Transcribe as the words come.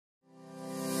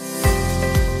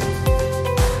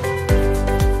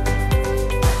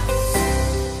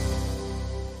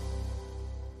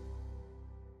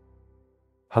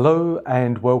Hello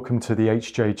and welcome to the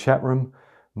HJ chat room.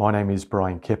 My name is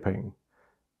Brian Kipping.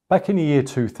 Back in the year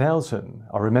 2000,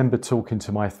 I remember talking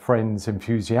to my friends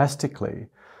enthusiastically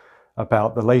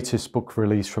about the latest book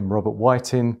release from Robert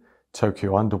Whiting,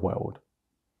 Tokyo Underworld.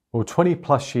 Well, 20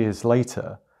 plus years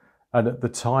later, and at the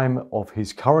time of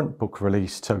his current book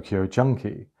release, Tokyo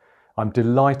Junkie, I'm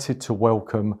delighted to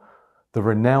welcome the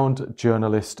renowned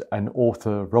journalist and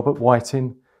author Robert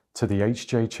Whiting to the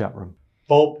HJ chat room.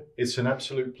 Bob, it's an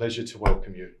absolute pleasure to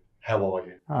welcome you. How are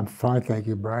you? I'm fine, thank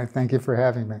you, Brian. Thank you for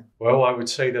having me. Well, I would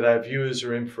say that our viewers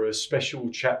are in for a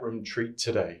special chat room treat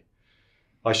today.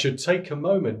 I should take a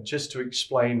moment just to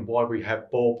explain why we have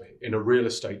Bob in a real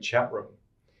estate chat room.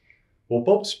 Well,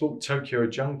 Bob's book, Tokyo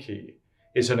Junkie,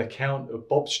 is an account of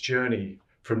Bob's journey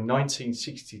from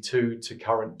 1962 to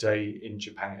current day in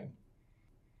Japan.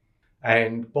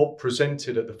 And Bob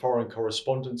presented at the Foreign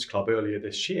Correspondents Club earlier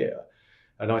this year.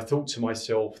 And I thought to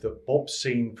myself that Bob's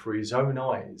seen through his own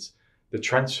eyes the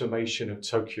transformation of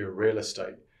Tokyo real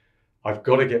estate. I've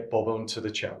got to get Bob onto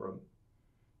the chat room.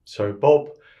 So Bob,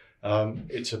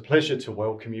 it's a pleasure to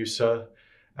welcome you, sir.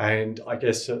 And I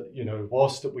guess,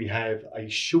 whilst that we have a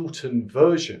shortened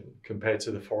version compared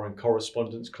to the Foreign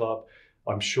Correspondents Club,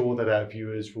 I'm sure that our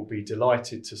viewers will be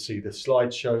delighted to see the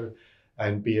slideshow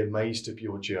and be amazed of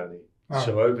your journey.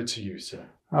 So over to you, sir.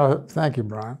 Thank you,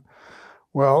 Brian.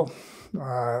 Well,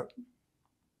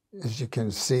 as you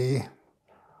can see,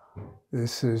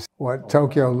 this is what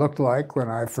Tokyo looked like when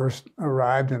I first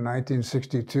arrived in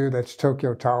 1962. That's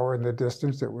Tokyo Tower in the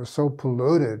distance. It was so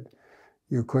polluted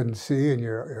you couldn't see, and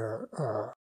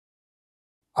your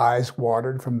eyes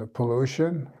watered from the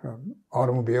pollution, from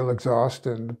automobile exhaust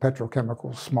and the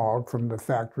petrochemical smog from the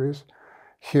factories.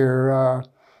 Here,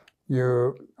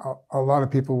 a lot of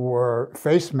people wore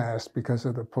face masks because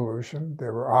of the pollution.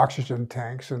 There were oxygen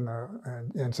tanks in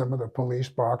some of the police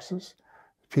boxes.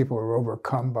 People were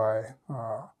overcome by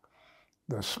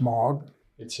the smog.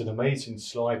 It's an amazing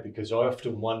slide because I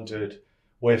often wondered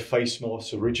where face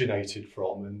masks originated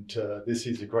from, and this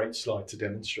is a great slide to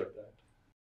demonstrate that.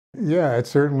 Yeah, it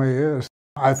certainly is.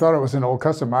 I thought it was an old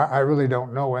custom. I really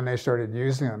don't know when they started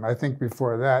using them. I think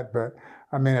before that, but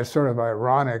I mean, it's sort of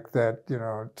ironic that,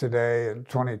 today in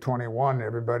 2021,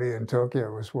 everybody in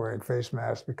Tokyo was wearing face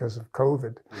masks because of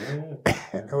COVID. Yeah.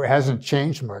 It hasn't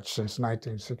changed much since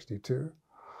 1962.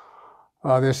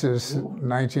 This is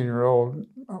 19-year-old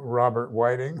Robert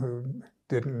Whiting, who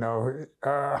didn't know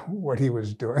what he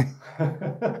was doing.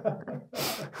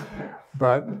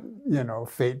 But,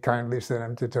 fate kindly sent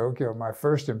him to Tokyo. My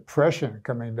first impression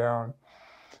coming down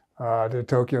to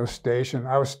Tokyo Station,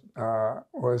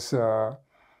 was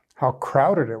how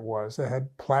crowded it was. They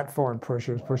had platform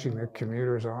pushers pushing the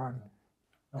commuters on.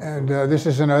 And this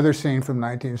is another scene from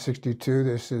 1962.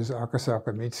 This is Akasaka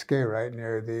Mitsuke, right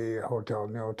near the Hotel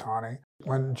Niotani.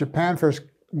 When Japan first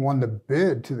won the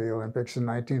bid to the Olympics in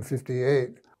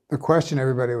 1958, the question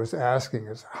everybody was asking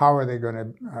is, how are they going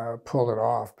to pull it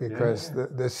off? Because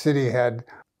the city had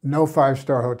no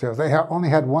five-star hotels. They only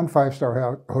had one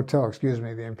five-star hotel,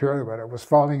 the Imperial, but it was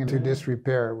falling into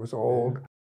disrepair. It was old.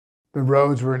 The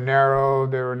roads were narrow.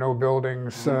 There were no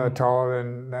buildings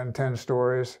taller than 10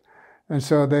 stories. And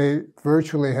so they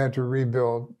virtually had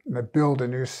to build a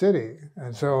new city.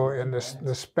 And so in the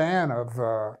span of,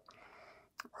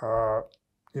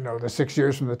 the 6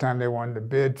 years from the time they won the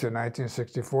bid to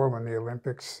 1964, when the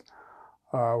Olympics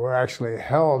were actually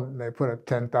held, they put up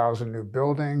 10,000 new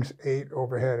buildings, 8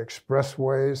 overhead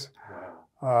expressways,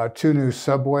 2 new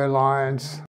subway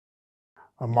lines,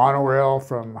 a monorail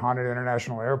from Haneda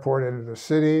International Airport into the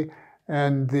city,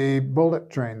 and the bullet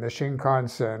train, the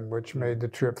Shinkansen, which made the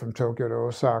trip from Tokyo to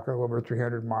Osaka over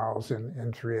 300 miles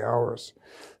in 3 hours.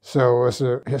 So as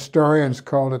historians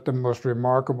called it the most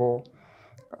remarkable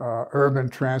urban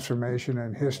transformation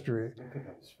in history.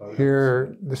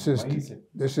 Here, this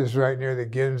is right near the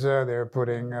Ginza. They're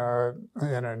putting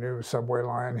in a new subway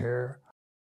line here.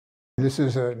 This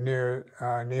is near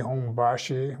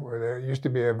Nihonbashi, where there used to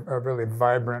be a really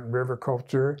vibrant river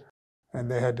culture,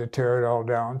 and they had to tear it all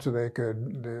down so they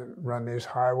could run these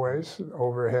highways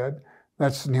overhead.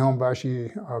 That's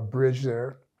Nihonbashi Bridge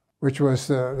there, which was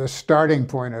the starting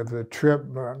point of the trip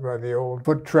by the old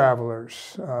foot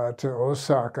travelers to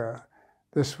Osaka.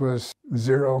 This was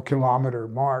 0 kilometer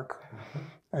mark.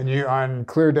 And on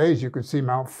clear days, you could see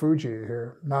Mount Fuji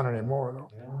here. Not anymore, though.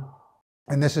 Yeah.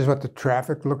 And this is what the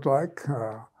traffic looked like.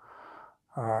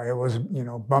 It was,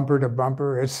 bumper to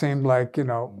bumper. It seemed like,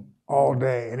 all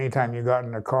day, anytime you got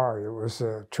in a car, it was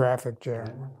a traffic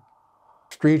jam.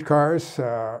 Streetcars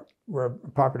were a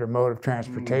popular mode of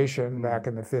transportation back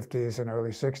in the 50s and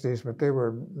early 60s, but they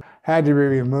had to be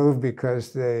removed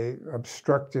because they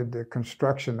obstructed the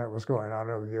construction that was going on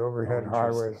over the overhead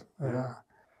highways. Yeah.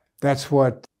 That's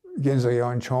what Ginza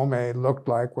Yonchome looked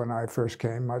like when I first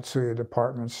came, Matsuya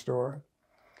department store.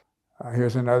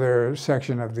 Here's another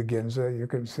section of the Ginza. You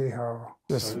can see how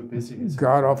just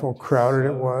god-awful crowded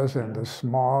it was, and the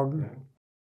smog. Yeah.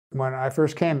 When I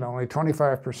first came, only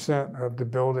 25% of the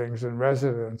buildings and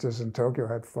residences in Tokyo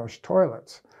had flush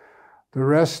toilets. The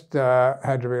rest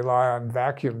had to rely on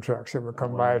vacuum trucks that would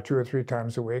come by 2 or 3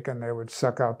 times a week, and they would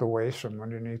suck out the waste from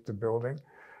underneath the building.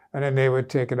 And then they would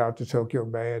take it out to Tokyo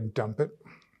Bay and dump it.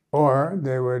 Or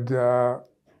they would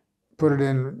put it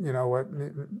in, you know, what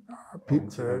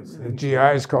the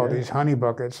GIs call these honey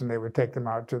buckets, and they would take them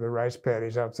out to the rice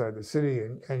paddies outside the city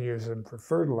and use them for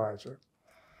fertilizer.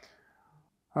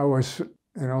 I was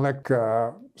an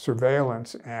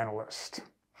surveillance analyst,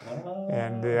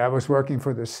 and I was working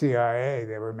for the CIA.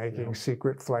 They were making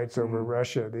secret flights over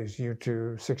Russia, these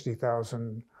U-2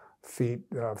 60,000 feet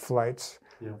flights.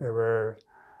 They were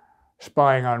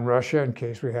spying on Russia in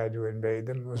case we had to invade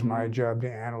them. It was my job to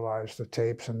analyze the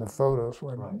tapes and the photos.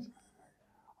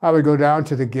 I would go down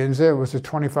to the Ginza. It was a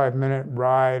 25-minute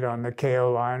ride on the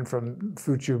Keio line from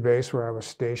Fuchu base, where I was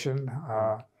stationed,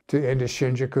 into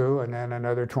Shinjuku, and then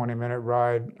another 20-minute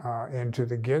ride into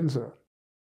the Ginza.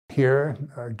 Here,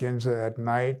 Ginza at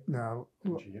night,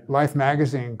 Life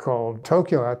magazine called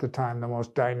Tokyo at the time the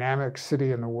most dynamic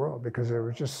city in the world because there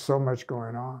was just so much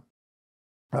going on.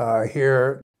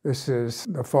 Here, this is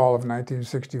the fall of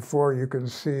 1964. You can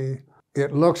see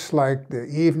it looks like the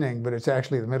evening, but it's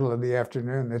actually the middle of the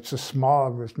afternoon. It's the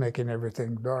smog that's making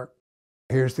everything dark.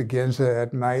 Here's the Ginza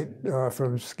at night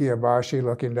from Tsukiyabashi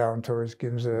looking down towards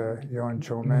Ginza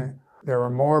Yonchome. There were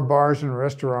more bars and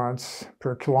restaurants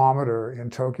per kilometer in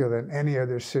Tokyo than any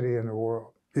other city in the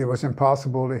world. It was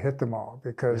impossible to hit them all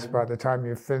because by the time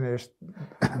you finished,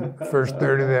 the first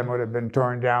third of them would have been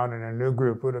torn down and a new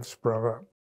group would have sprung up.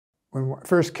 When we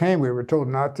first came, we were told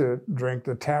not to drink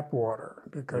the tap water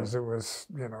because it was,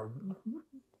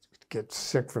 get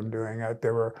sick from doing it.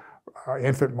 There were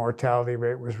infant mortality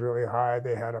rate was really high.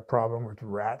 They had a problem with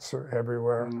rats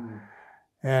everywhere.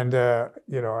 And,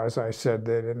 as I said,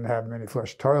 they didn't have many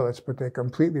flush toilets, but they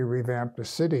completely revamped the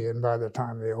city. And by the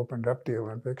time they opened up the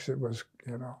Olympics, it was,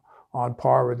 on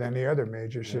par with any other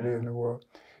major city in the world.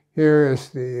 Here is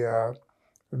the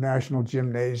National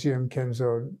Gymnasium,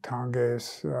 Kenzo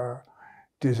Tange's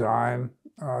design.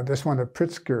 This won the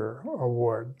Pritzker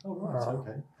Award. Oh, that's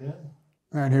okay.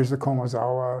 And here's the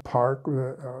Komazawa Park,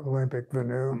 the Olympic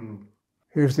venue.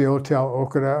 Here's the Hotel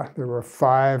Okura. There were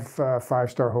 5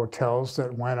 five-star hotels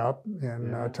that went up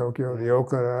in Tokyo. The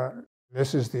Okura.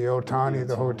 This is the Otani,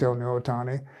 the Hotel New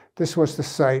Otani. This was the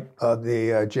site of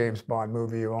the James Bond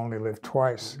movie, You Only Live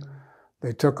Twice.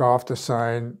 They took off the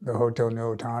sign, the Hotel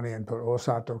New Otani, and put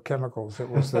Osato Chemicals. It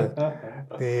was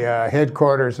the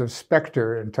headquarters of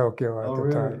Spectre in Tokyo at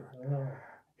the time. Oh.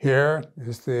 Here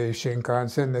is the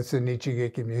Shinkansen. That's the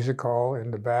Nichigeki Music Hall in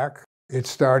the back. It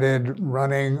started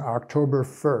running October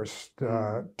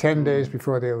 1st, 10 days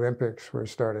before the Olympics were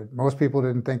started. Most people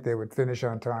didn't think they would finish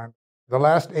on time. The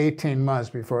last 18 months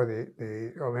before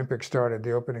the Olympics started,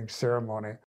 the opening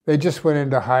ceremony, they just went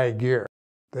into high gear.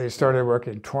 They started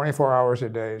working 24 hours a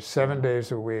day, 7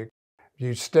 days a week. If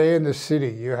you stay in the city,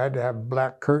 you had to have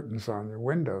black curtains on your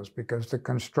windows because the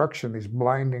construction, these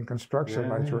blinding construction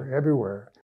lights were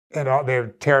everywhere. And they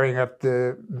were tearing up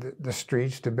the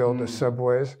streets to build the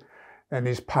subways. And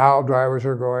these pile drivers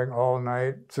are going all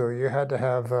night. So you had to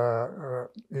have,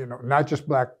 not just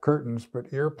black curtains, but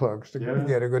earplugs to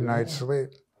get a good night's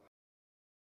sleep.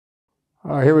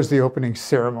 Here was the opening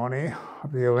ceremony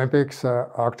of the Olympics,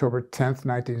 October 10th,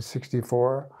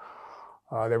 1964.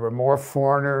 There were more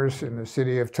foreigners in the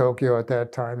city of Tokyo at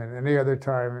that time than any other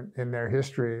time in their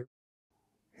history.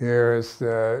 Here is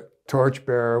the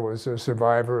torchbearer, was a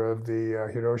survivor of the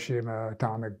Hiroshima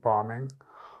atomic bombing.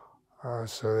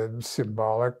 So it's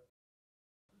symbolic.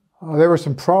 There were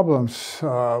some problems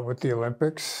with the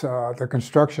Olympics, the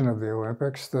construction of the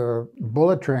Olympics. The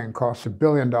bullet train cost $1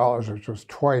 billion, which was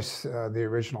twice the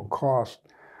original cost.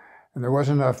 And there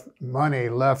wasn't enough money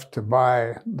left to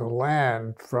buy the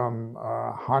land from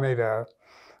Haneda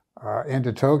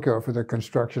into Tokyo for the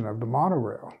construction of the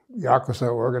monorail.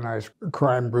 Yakuza organized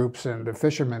crime groups and the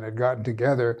fishermen had gotten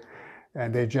together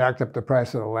and they jacked up the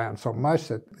price of the land so much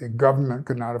that the government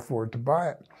could not afford to buy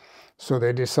it. So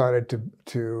they decided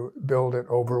to build it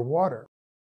over water.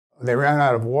 They ran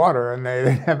out of water and they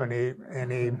didn't have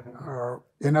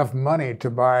enough money to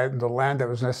buy the land that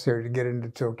was necessary to get into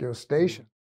Tokyo Station.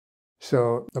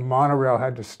 So the monorail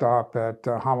had to stop at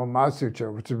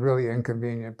Hamamatsucho, which is a really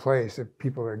inconvenient place. If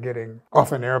people are getting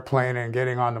off an airplane and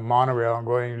getting on the monorail and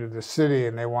going into the city,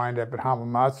 and they wind up at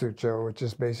Hamamatsucho, which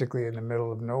is basically in the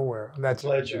middle of nowhere. That's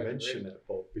glad you mentioned that,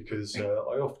 Bob, because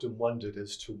I often wondered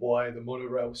as to why the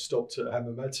monorail stopped at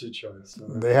Hamamatsucho. So.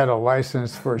 They had a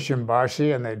license for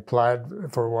Shimbashi, and they'd applied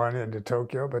for one into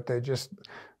Tokyo, but they just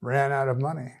ran out of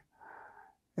money.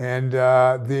 And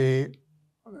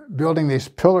building these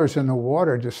pillars in the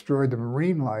water destroyed the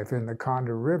marine life in the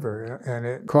Kondo River, and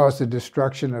it caused the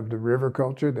destruction of the river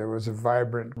culture. There was a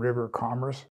vibrant river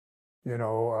commerce,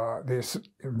 these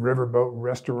riverboat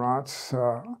restaurants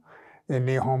in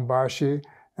Nihonbashi,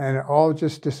 and it all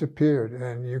just disappeared.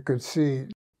 And you could see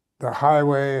the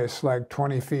highway is like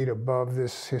 20 feet above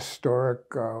this historic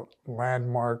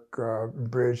landmark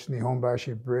bridge,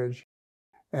 Nihonbashi Bridge,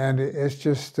 and it's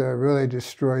just really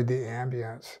destroyed the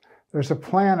ambience. There's a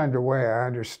plan underway, I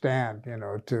understand,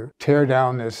 to tear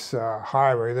down this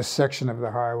highway, this section of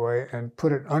the highway, and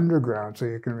put it underground so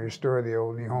you can restore the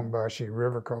old Nihonbashi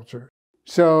river culture.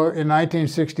 So in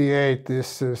 1968,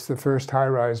 this is the first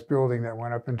high-rise building that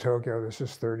went up in Tokyo. This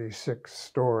is 36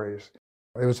 stories.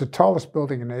 It was the tallest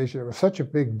building in Asia. It was such a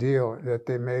big deal that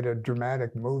they made a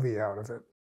dramatic movie out of it.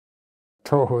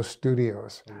 Toho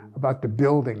Studios, about the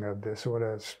building of this, what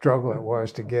a struggle it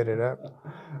was to get it up.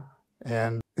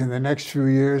 And in the next few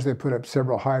years, they put up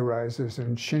several high-rises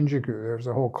in Shinjuku. There was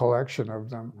a whole collection of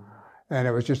them. And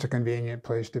it was just a convenient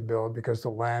place to build because the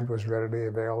land was readily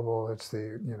available. It's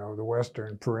the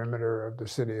western perimeter of the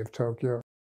city of Tokyo.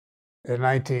 In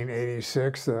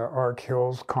 1986, the Ark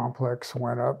Hills complex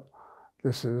went up.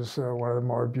 This is one of the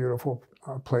more beautiful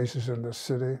places in the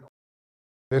city.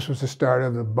 This was the start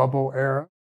of the bubble era.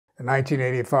 In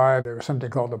 1985, there was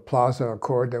something called the Plaza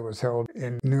Accord that was held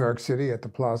in New York City at the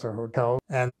Plaza Hotel,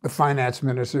 and the finance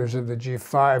ministers of the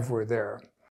G5 were there.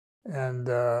 And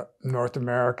North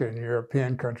America and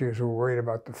European countries were worried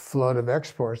about the flood of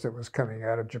exports that was coming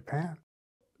out of Japan.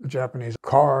 Japanese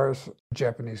cars,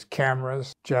 Japanese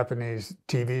cameras, Japanese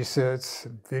TV sets,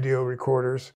 video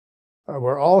recorders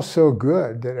were all so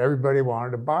good that everybody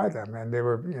wanted to buy them, and they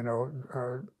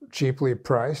were, cheaply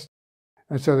priced.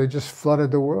 And so they just flooded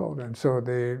the world. And so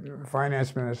the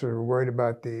finance ministers were worried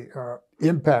about the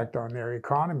impact on their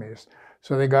economies.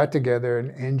 So they got together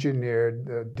and engineered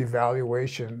the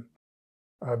devaluation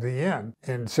of the yen.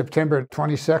 In September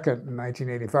 22nd,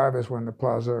 1985 is when the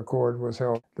Plaza Accord was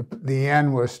held. The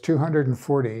yen was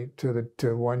 240 to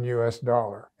 $1 US.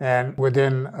 And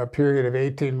within a period of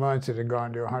 18 months, it had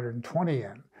gone to 120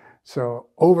 yen. So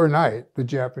overnight, the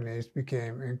Japanese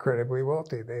became incredibly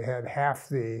wealthy. They had half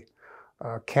the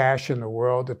cash in the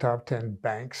world. The top 10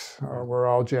 banks were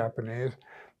all Japanese.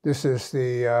 This is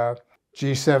the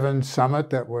G7 summit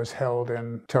that was held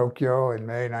in Tokyo in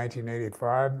May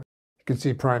 1985. You can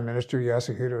see Prime Minister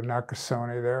Yasuhiro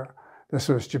Nakasone there. This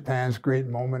was Japan's great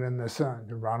moment in the sun.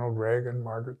 Ronald Reagan,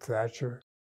 Margaret Thatcher.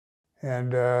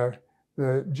 And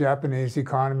the Japanese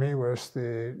economy was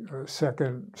the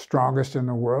second strongest in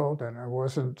the world, and it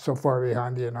wasn't so far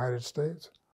behind the United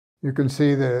States. You can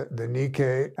see the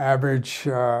Nikkei average,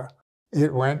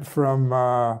 it went from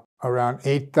around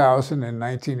 8,000 in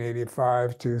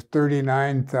 1985 to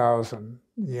 39,000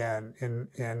 yen in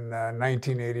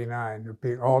 1989,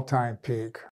 the all-time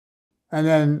peak. And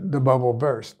then the bubble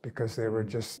burst because they were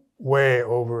just way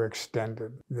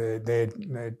overextended.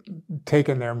 They'd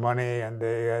taken their money and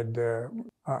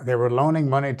they were loaning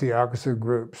money to Yakuza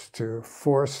groups to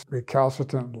force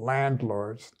recalcitrant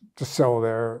landlords to sell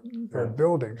their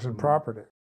buildings and property.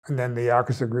 And then the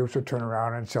Yakuza groups would turn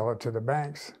around and sell it to the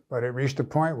banks. But it reached a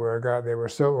point where they were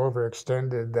so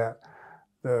overextended that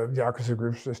the Yakuza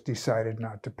groups just decided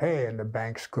not to pay and the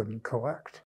banks couldn't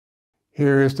collect.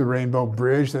 Here is the Rainbow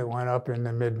Bridge that went up in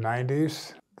the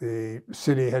mid-90s. The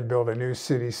city had built a new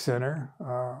city center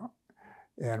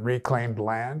and reclaimed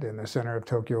land in the center of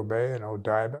Tokyo Bay in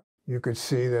Odaiba. You could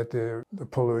see that the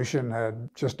pollution had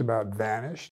just about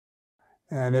vanished.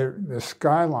 And the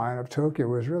skyline of Tokyo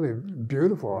was really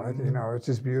beautiful. It's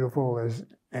as beautiful as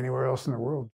anywhere else in the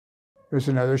world. There's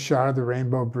another shot of the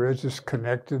Rainbow Bridge. This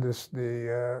connected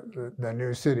the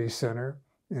new city center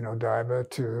in Odaiba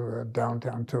to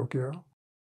downtown Tokyo.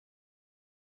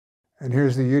 And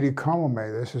here's the Yuri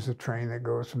Kamome. This is a train that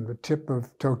goes from the tip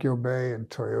of Tokyo Bay and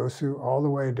Toyosu all the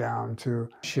way down to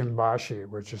Shimbashi,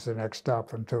 which is the next stop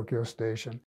from Tokyo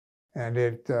Station. And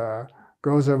it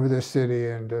goes over the city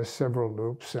and does several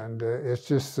loops, and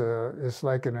it's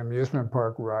like an amusement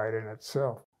park ride in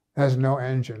itself. It has no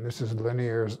engine. This is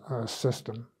linear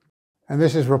system. And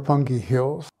this is Roppongi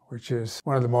Hills, which is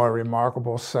one of the more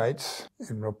remarkable sites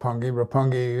in Roppongi.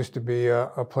 Roppongi used to be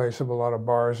a place of a lot of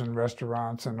bars and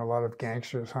restaurants, and a lot of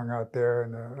gangsters hung out there,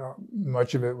 and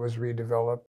much of it was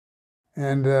redeveloped.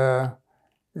 And,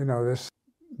 this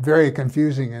very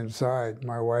confusing inside.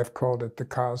 My wife called it the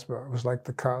Casbah. It was like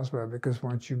the Casbah because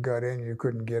once you got in, you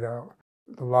couldn't get out.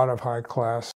 A lot of high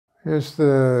class. Here's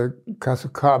the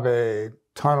Kasukabe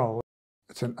Tunnel.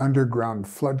 It's an underground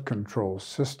flood control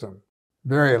system.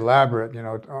 Very elaborate.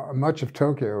 Much of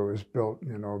Tokyo was built,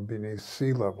 beneath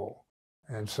sea level.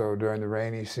 And so during the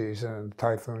rainy season and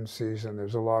typhoon season,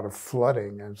 there's a lot of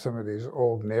flooding, and some of these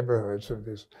old neighborhoods of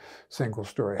these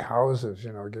single-story houses,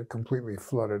 get completely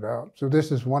flooded out. So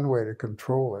this is one way to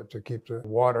control it, to keep the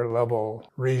water level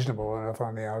reasonable enough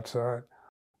on the outside.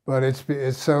 But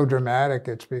it's so dramatic,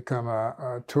 it's become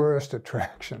a tourist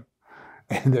attraction.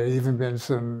 And there have even been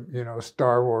some,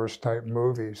 Star Wars type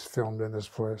movies filmed in this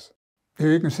place.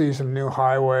 Here you can see some new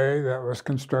highway that was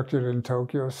constructed in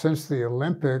Tokyo. Since the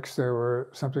Olympics, there were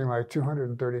something like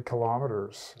 230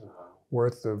 kilometers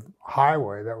worth of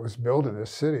highway that was built in this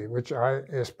city, which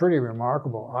is pretty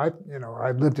remarkable.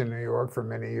 I lived in New York for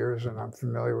many years, and I'm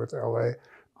familiar with LA.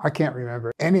 I can't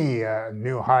remember any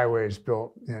new highways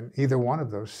built in either one of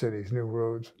those cities, new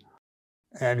roads.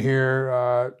 And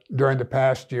here, during the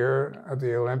past year of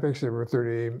the Olympics, there were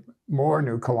 30 more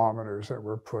new kilometers that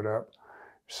were put up.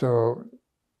 So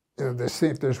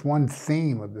if there's one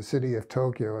theme of the city of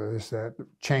Tokyo, is that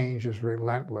change is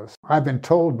relentless. I've been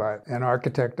told by an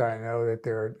architect I know that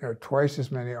there are twice as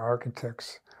many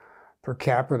architects per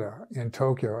capita in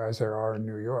Tokyo as there are in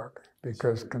New York,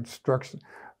 because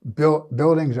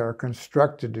buildings are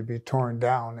constructed to be torn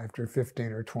down after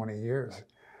 15 or 20 years.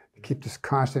 To keep this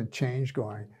constant change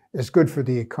going. It's good for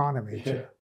the economy too.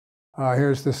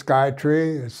 Here's the Sky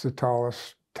Tree. It's the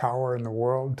tallest tower in the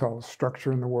world, tallest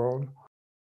structure in the world.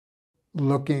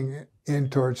 Looking in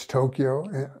towards Tokyo,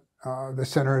 the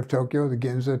center of Tokyo, the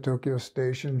Ginza Tokyo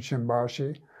Station,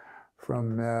 Shimbashi,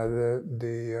 from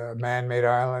the man-made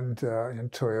island in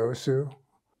Toyosu.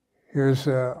 Here's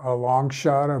a long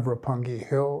shot of Roppongi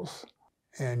Hills.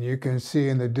 And you can see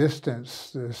in the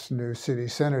distance this new city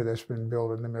center that's been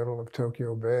built in the middle of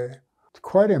Tokyo Bay. It's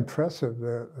quite impressive,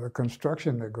 the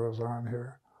construction that goes on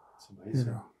here. It's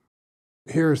amazing.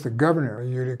 Here's the governor,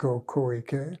 Yuriko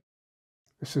Koike.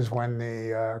 This is when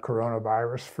the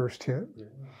coronavirus first hit. Yeah.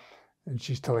 And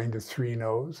she's telling the 3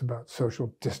 no's about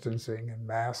social distancing and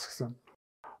masks. And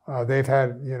they've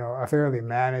had, a fairly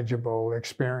manageable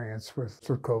experience with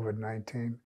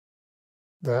COVID-19.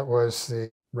 That was the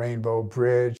Rainbow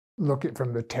Bridge, looking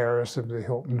from the terrace of the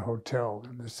Hilton Hotel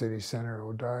in the city center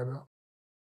of Odaiba.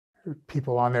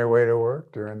 People on their way to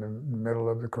work. They're in the middle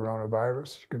of the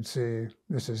coronavirus. You can see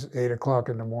this is 8 o'clock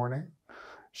in the morning,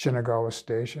 Shinagawa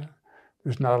Station.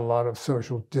 There's not a lot of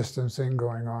social distancing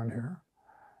going on here.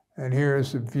 And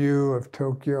here's a view of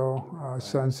Tokyo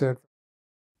sunset.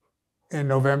 In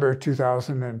November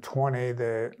 2020,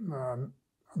 the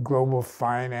Global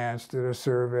Finance did a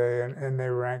survey, and they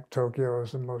ranked Tokyo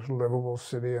as the most livable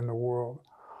city in the world.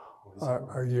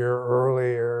 A year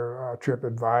earlier,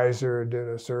 TripAdvisor did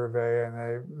a survey, and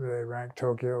they ranked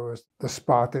Tokyo as the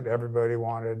spot that everybody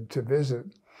wanted to visit.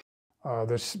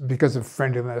 This because of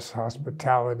friendliness,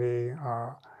 hospitality,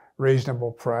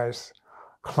 reasonable price,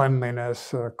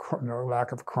 cleanliness,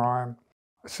 lack of crime.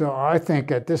 So I think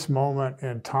at this moment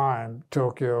in time,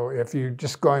 Tokyo, if you're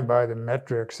just going by the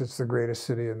metrics, it's the greatest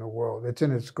city in the world. It's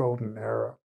in its golden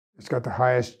era. It's got the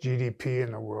highest GDP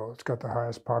in the world. It's got the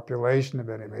highest population of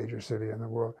any major city in the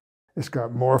world. It's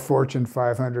got more Fortune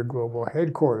 500 global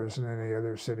headquarters than any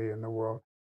other city in the world.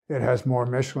 It has more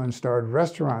Michelin-starred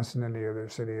restaurants than any other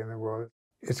city in the world.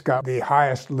 It's got the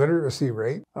highest literacy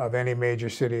rate of any major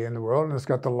city in the world, and it's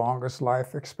got the longest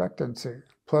life expectancy.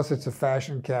 Plus, it's a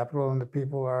fashion capital, and the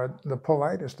people are the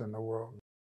politest in the world.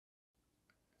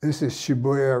 This is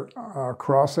Shibuya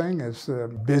Crossing. It's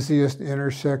the busiest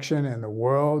intersection in the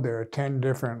world. There are 10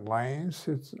 different lanes.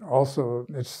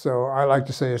 So I like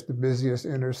to say it's the busiest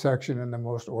intersection in the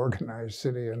most organized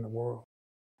city in the world.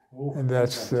 Ooh, and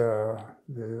that's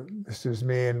this is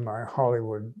me in my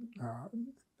Hollywood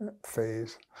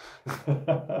phase.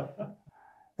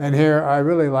 And here, I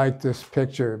really like this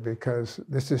picture because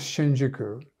this is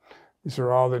Shinjuku. These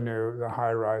are all the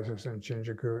high rises in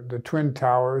Shinjuku. The twin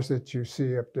towers that you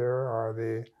see up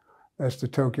there that's the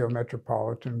Tokyo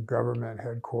Metropolitan Government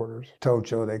Headquarters.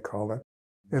 Tocho, they call it.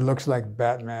 It looks like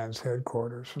Batman's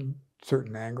headquarters from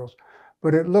certain angles.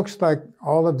 But it looks like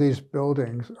all of these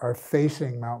buildings are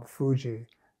facing Mount Fuji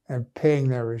and paying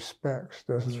their respects,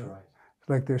 doesn't it? Right. It's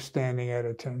like they're standing at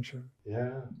attention.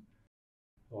 Yeah.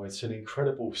 Oh, it's an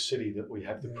incredible city that we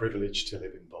have the privilege to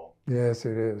live in, Bob. Yes,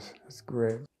 it is. It's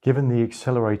great. Given the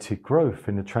accelerated growth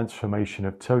in the transformation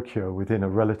of Tokyo within a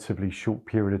relatively short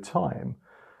period of time,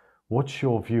 what's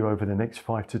your view over the next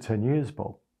 5 to 10 years,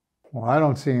 Bob? Well, I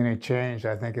don't see any change.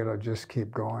 I think it'll just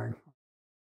keep going.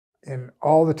 In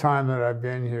all the time that I've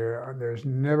been here, there's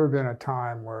never been a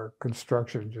time where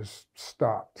construction just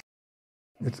stopped.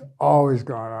 It's always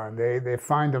gone on. They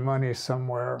find the money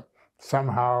somewhere,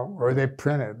 somehow, or they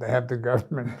print it. They have the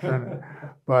government print it.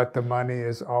 But the money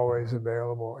is always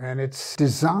available. And it's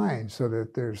designed so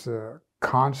that there's a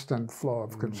constant flow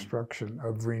of construction,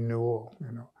 of renewal,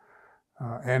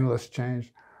 endless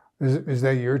change. Is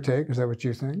that your take? Is that what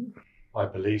you think? I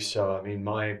believe so. I mean,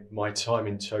 my time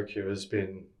in Tokyo has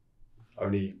been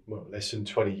only less than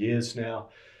 20 years now.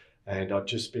 And I've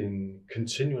just been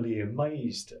continually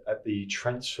amazed at the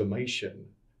transformation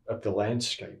of the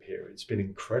landscape here. It's been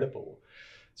incredible.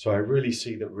 So I really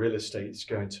see that real estate is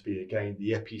going to be, again,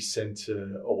 the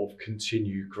epicenter of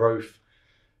continued growth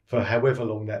for however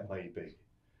long that may be.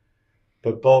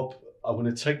 But Bob, I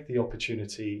want to take the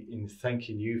opportunity in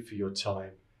thanking you for your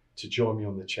time to join me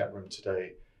on the chat room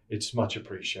today. It's much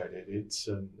appreciated.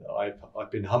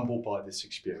 I've been humbled by this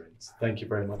experience. Thank you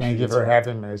very much. Thank you for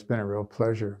having me. It's been a real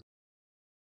pleasure.